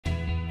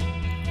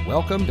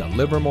Welcome to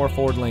Livermore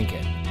Ford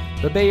Lincoln,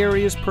 the Bay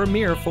Area's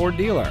premier Ford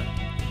dealer.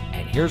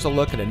 And here's a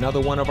look at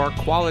another one of our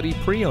quality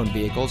pre-owned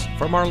vehicles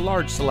from our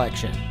large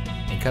selection.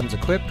 It comes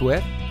equipped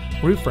with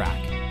roof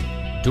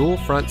rack, dual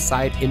front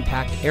side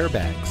impact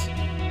airbags,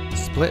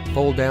 split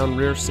fold-down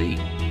rear seat,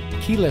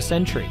 keyless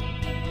entry,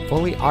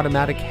 fully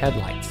automatic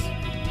headlights,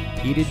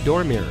 heated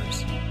door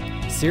mirrors,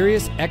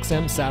 Sirius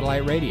XM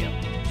satellite radio,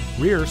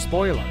 rear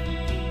spoiler,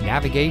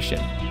 navigation,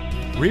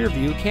 rear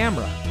view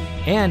camera,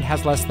 and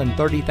has less than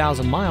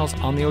 30,000 miles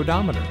on the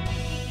odometer.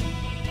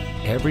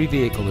 Every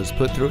vehicle is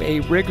put through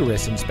a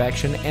rigorous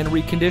inspection and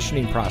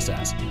reconditioning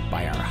process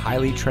by our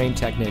highly trained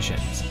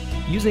technicians,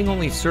 using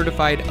only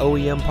certified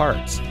OEM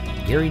parts,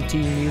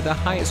 guaranteeing you the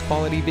highest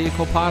quality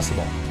vehicle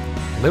possible.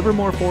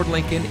 Livermore Ford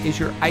Lincoln is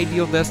your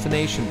ideal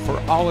destination for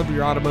all of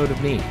your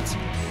automotive needs.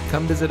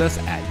 Come visit us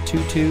at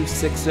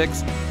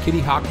 2266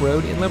 Kittyhawk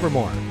Road in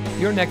Livermore.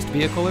 Your next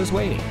vehicle is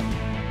waiting.